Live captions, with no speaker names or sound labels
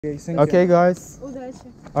Okay, guys. Удачи.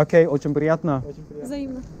 Okay, очень приятно.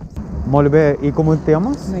 Взаимно. Molve, ¿y cómo te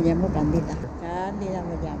llamas? Me llamo Candida. Candida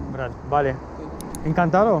me llamo. Brad. Vale. Sí.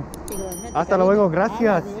 Encantado. Igualmente, Hasta cariño. luego,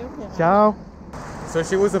 gracias. Adiós. Ciao. So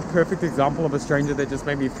she was a perfect example of a stranger that just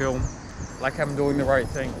made me feel like I'm doing the right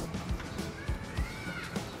thing.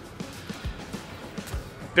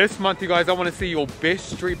 This month, you guys, I want to see your best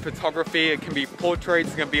street photography. It can be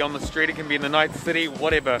portraits, it can be on the street, it can be in the night city,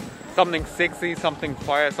 whatever. Something sexy, something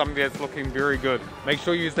fire, something that's looking very good. Make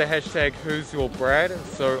sure you use the hashtag WhosYourBrad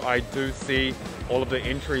so I do see all of the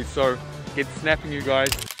entries. So get snapping, you guys.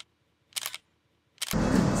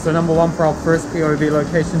 So number one for our first POV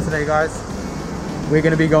location today, guys, we're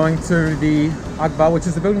going to be going to the Akbar, which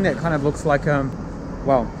is a building that kind of looks like,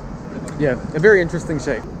 well, yeah, a very interesting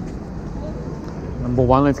shape. Number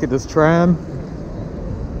one, let's get this tram.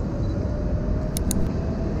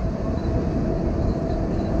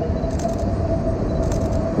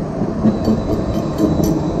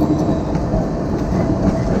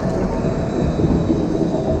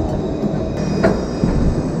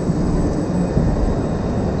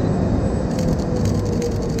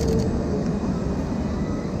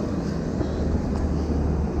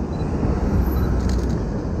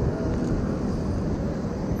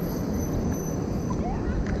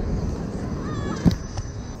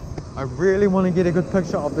 I really want to get a good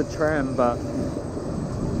picture of the tram, but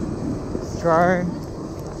let's try.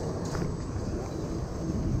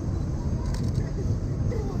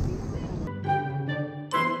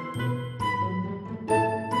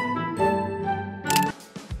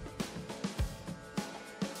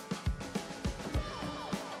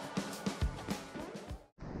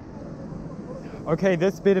 Okay,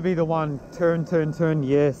 this better be the one. Turn, turn, turn,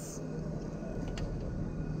 yes.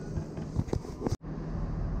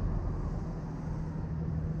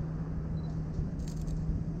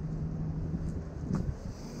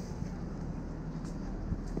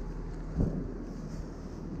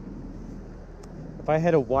 If I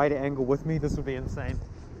had a wider angle with me, this would be insane.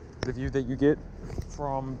 The view that you get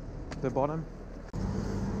from the bottom.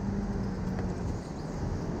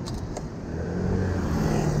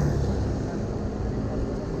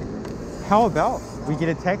 How about we get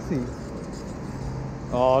a taxi?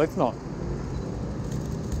 Oh, let's not.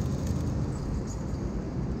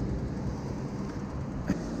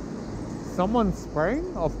 Someone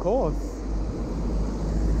spraying? Of course.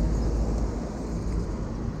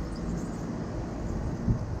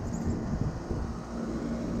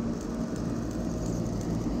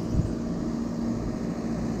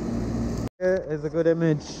 Here is a good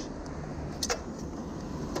image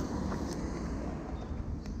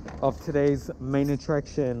of today's main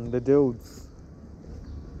attraction, the dudes.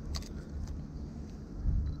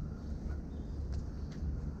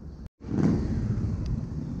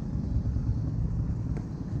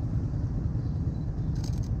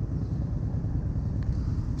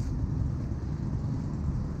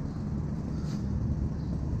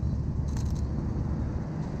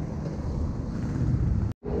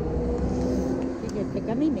 Que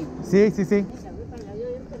camine. Sí, sí, sí.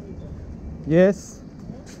 Yes.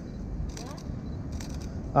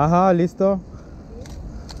 Ajá, listo.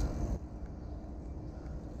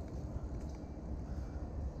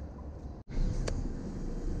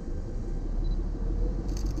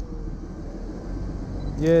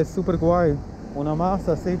 Yes, super guay. Una más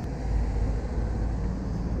así.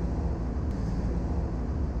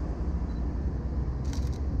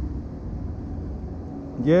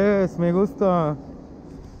 Yes, me gusta.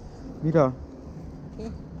 Mira.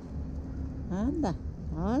 ¿Qué? Anda,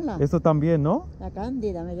 hola. Eso también, ¿no? La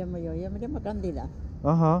Cándida me llamo yo me llamo Cándida.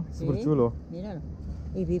 Ajá, super Sí, chulo. míralo.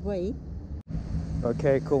 Y vivo ahí.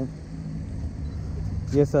 Okay, cool.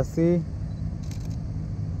 Y es así. Hay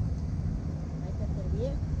que hacer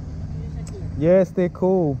bien. Yes, they're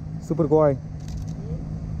cool. Super guay.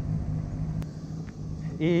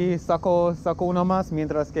 Y saco una más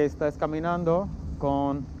mientras que estás caminando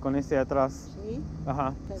con ese atrás. Sí.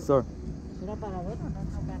 Ajá. So. ¿Será parador o no?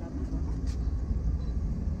 No parador.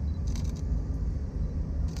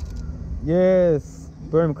 Yes.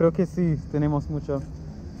 Boom, creo que sí, tenemos mucho.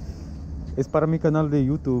 Es para mi canal de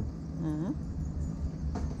YouTube. Ajá.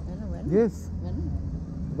 Bueno. Yes. Bueno.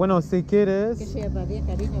 Bueno, si quieres. Que sea para bien,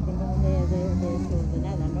 cariño, que no de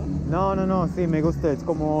nada, ¿no? No, sí, me gusta. Es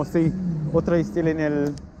como, sí, otro estilo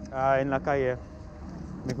en la calle.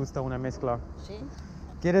 Me gusta una mezcla. Sí.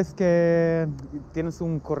 ¿Quieres que tienes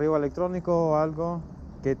un correo electrónico o algo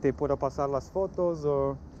que te pueda pasar las fotos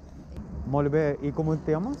o molve? ¿Y cómo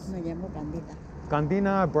te llamas? Me llamo Candida.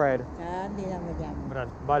 Candina Brad. Candida me llamo. Brad,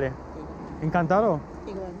 vale. Sí. Encantado.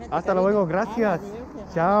 Igualmente. Hasta cariño. luego, gracias.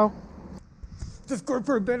 Adiós. Chao. This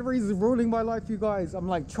GoPro battery is ruining my life, you guys. I'm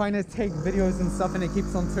like trying to take videos and stuff and it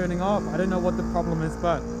keeps on turning off. I don't know what the problem is,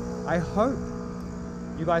 but I hope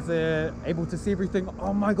you guys are able to see everything.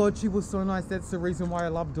 Oh my God, she was so nice. That's the reason why I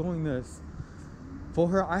love doing this. For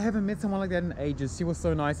her, I haven't met someone like that in ages. She was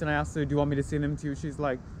so nice, and I asked her, do you want me to send them to you? She's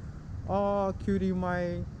like, oh cutie,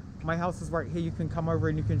 my house is right here. You can come over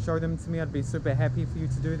and you can show them to me. I'd be super happy for you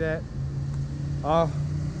to do that. Oh,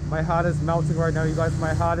 my heart is melting right now, you guys.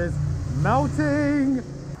 My heart is melting.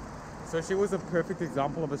 So she was a perfect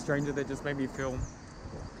example of a stranger that just made me feel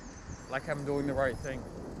like I'm doing the right thing.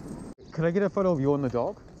 Could I get a photo of you and the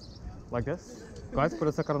dog? Like this? Guys,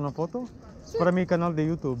 ¿puedo sacar una foto? Es para mi canal de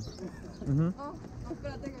YouTube. Oh,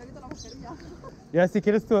 espérate que ahorita la mascarilla. Ya, si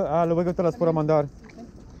quieres tú, luego te las puedo mandar.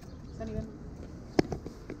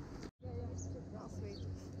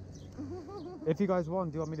 If you guys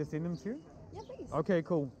want, do you want me to send them to you? Yeah, please. Okay,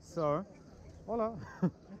 cool. So, hola.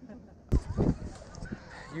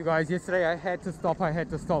 You guys, yesterday I had to stop.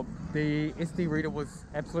 The SD reader was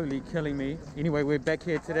absolutely killing me. Anyway, we're back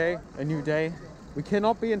here today, a new day. We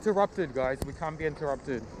cannot be interrupted, guys. We can't be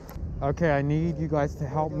interrupted. Okay, I need you guys to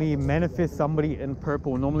help me manifest somebody in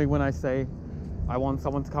purple. Normally when I say I want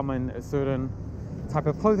someone to come in a certain type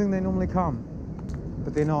of clothing, they normally come.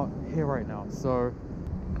 But they're not here right now. So,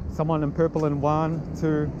 someone in purple in 1,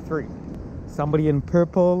 2, 3. Somebody in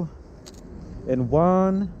purple in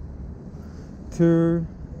 1, 2,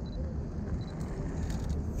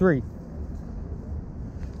 3.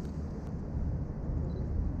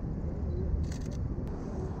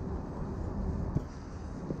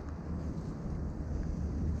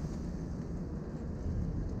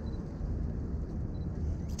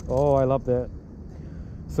 Oh, I love that.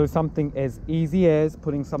 So something as easy as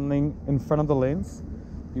putting something in front of the lens,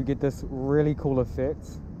 you get this really cool effect.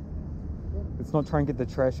 Let's not try and get the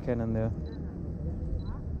trash can in there.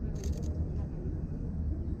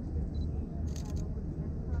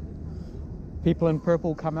 People in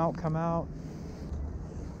purple, come out, come out.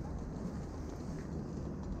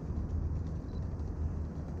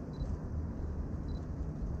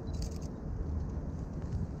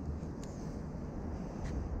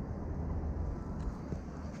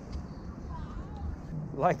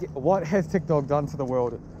 Like, what has TikTok done to the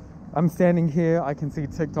world? I'm standing here, I can see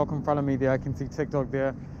TikTok in front of me there, I can see TikTok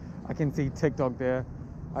there, I can see TikTok there.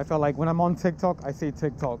 I feel like when I'm on TikTok, I see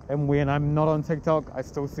TikTok. And when I'm not on TikTok, I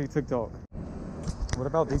still see TikTok. What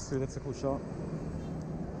about these two? That's a cool shot.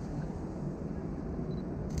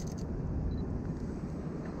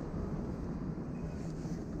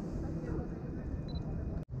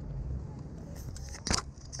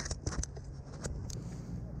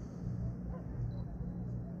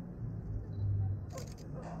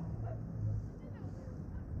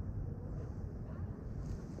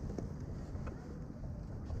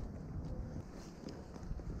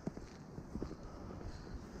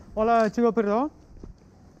 Hola, chico, perdón.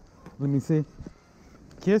 Let me see.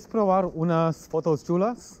 ¿Quieres probar unas fotos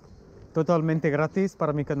chulas? Totalmente gratis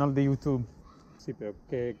para mi canal de YouTube. Sí, pero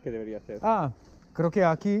 ¿qué debería hacer? Ah, creo que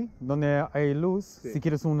aquí, donde hay luz, Sí. si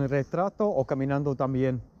quieres un retrato o caminando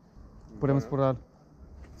también, podemos probar.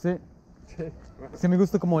 Sí. Sí. Sí, me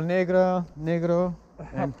gusta como negro.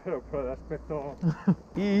 Pero por el aspecto...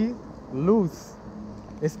 Y luz.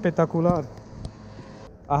 Espectacular.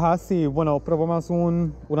 Ajá, sí, bueno, probamos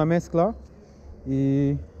una mezcla.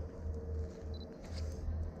 Y...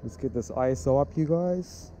 Let's get this ISO up, you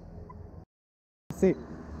guys. Sí,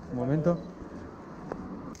 un momento.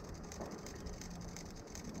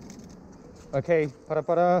 Ok,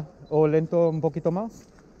 para, o lento un poquito más.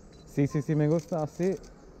 Sí, me gusta, así.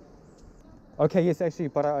 Ok, yes, actually,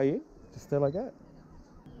 para ahí. Just stay like that.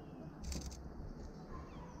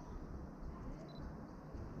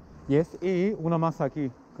 Yes, y una más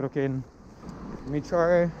aquí. Creo que en... Let me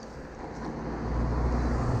try.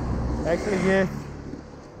 Actually, yes.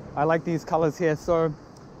 I like these colors here, so...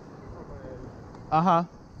 Ajá.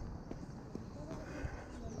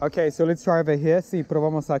 Okay, so let's try over here. Sí,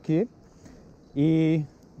 probamos aquí. Y,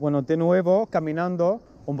 bueno, de nuevo, caminando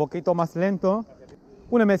un poquito más lento.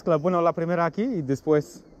 Una mezcla. Bueno, la primera aquí y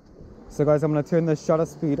después. So, guys, I'm going to turn the shutter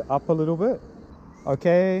speed up a little bit.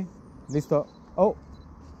 Okay. Listo. Oh.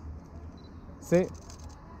 Sí.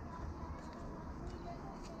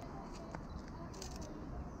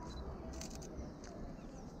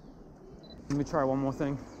 Let me try one more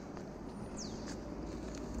thing.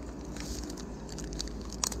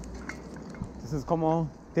 This is como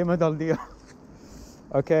tema del día.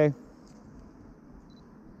 Okay.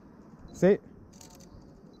 Sí.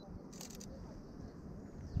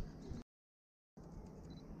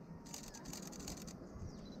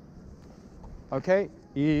 Okay.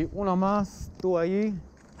 Y uno más, tú ahí.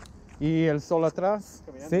 Y el sol atrás.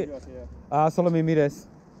 Caminando Sí. yo hacia... Ah, solo me mires.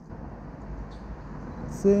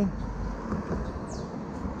 Sí.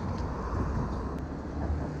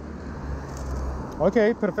 Ok,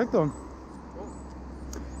 perfecto.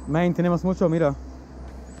 Man, tenemos mucho, mira.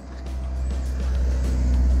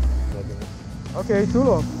 Ok,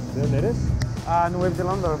 chulo. ¿De dónde eres? Ah, Nueva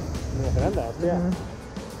Zelanda. Nueva Zelanda, hostia.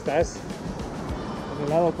 Estás en el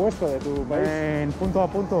lado opuesto de tu país. En punto a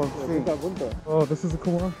punto. De Sí. punto a punto. Oh, this is a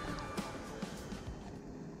cool one.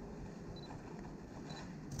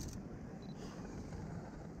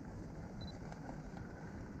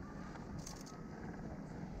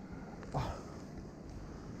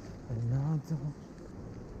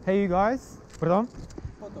 Hey you guys, perdón.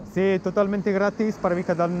 Sí, totalmente gratis para mi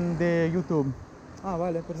canal de YouTube. Ah,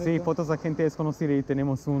 vale, perfecto. Sí, fotos de gente desconocida y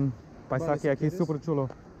tenemos un paisaje si aquí quieres. súper chulo.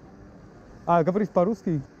 А, говоришь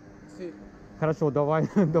по-русски? Sí, Хорошо, давай,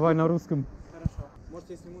 давай на русском. хорошо. Может,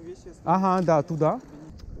 если мы вещи оставим? Ага, да, туда.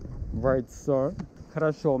 Right, so.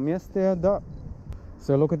 Хорошо, место, да.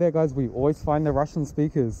 So look at that, guys. We always find the Russian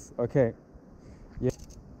speakers. Okay. Yeah.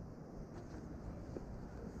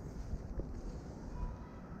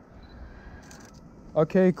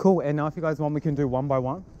 Okay, cool. And now if you guys want, we can do one by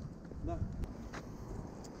one. Да.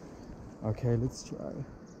 Okay, let's try.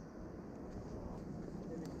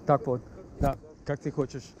 Так вот. Да, как ты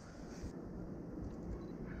хочешь.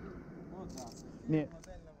 Вот, да. Не.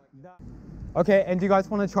 Да. Okay, and do you guys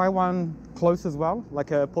want to try one close as well,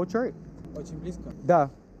 like a portrait? Очень близко. Да,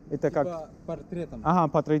 это как. Типа портретом. Ага,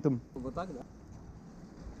 портретом. Вот так, да?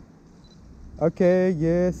 Okay,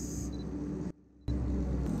 yes.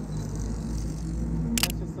 Я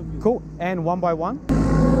сейчас собью. Cool. And one by one.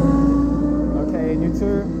 Okay, and you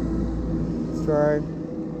two. Let's try.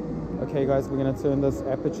 Okay, guys, we're gonna turn this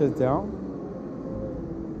aperture down.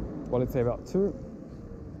 Well, let's say about 2.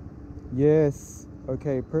 Yes.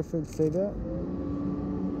 Okay, perfect. Say that.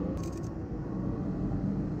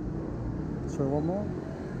 Let's try one more.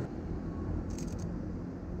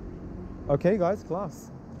 Okay, guys,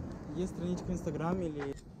 class. Есть страничка в Инстаграме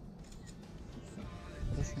или...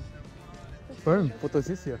 Boom.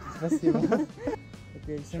 Фотосессия. Спасибо.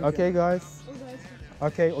 Окей, всем Okay, guys. Удачи.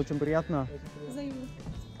 Okay, очень приятно. Взаимно.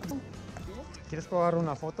 ¿Quieres probar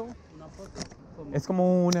una foto? Una foto. Es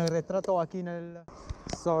como un retrato aquí en el...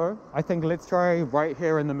 So, I think let's try right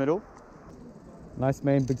here in the middle. Nice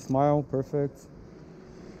man, big smile, perfect.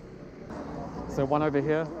 So one over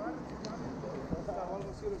here.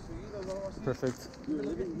 Perfect.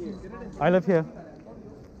 I live here.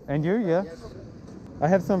 And you, yeah? I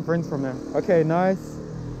have some friends from there. Okay, nice.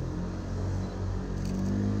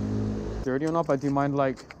 Dirty or not, but do you mind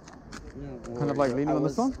like, kind of like leaning on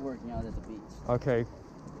this one? Working out at the beach. Okay.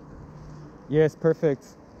 Yes, perfect.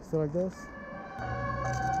 Still like this.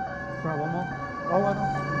 Try one more. Oh, I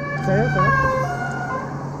know. Say it, say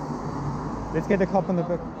it. Let's get the cup in the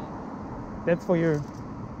back. That's for you.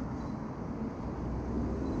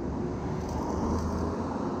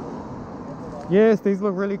 Yes, these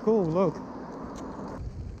look really cool. Look.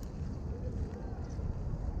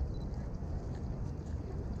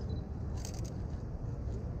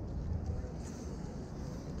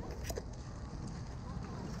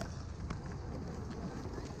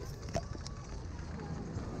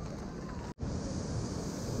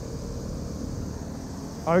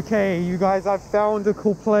 Okay, you guys, I've found a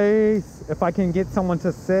cool place. If I can get someone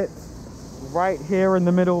to sit right here in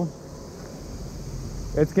the middle,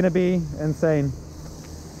 it's gonna be insane.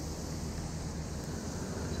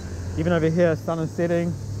 Even over here, sun is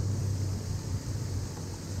setting.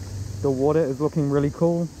 The water is looking really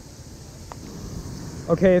cool.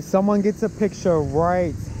 Okay, if someone gets a picture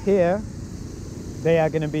right here, they are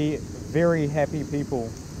gonna be very happy people.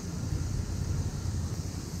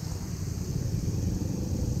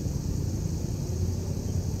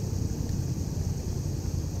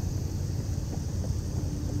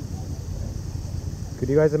 Could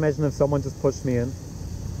you guys imagine if someone just pushed me in?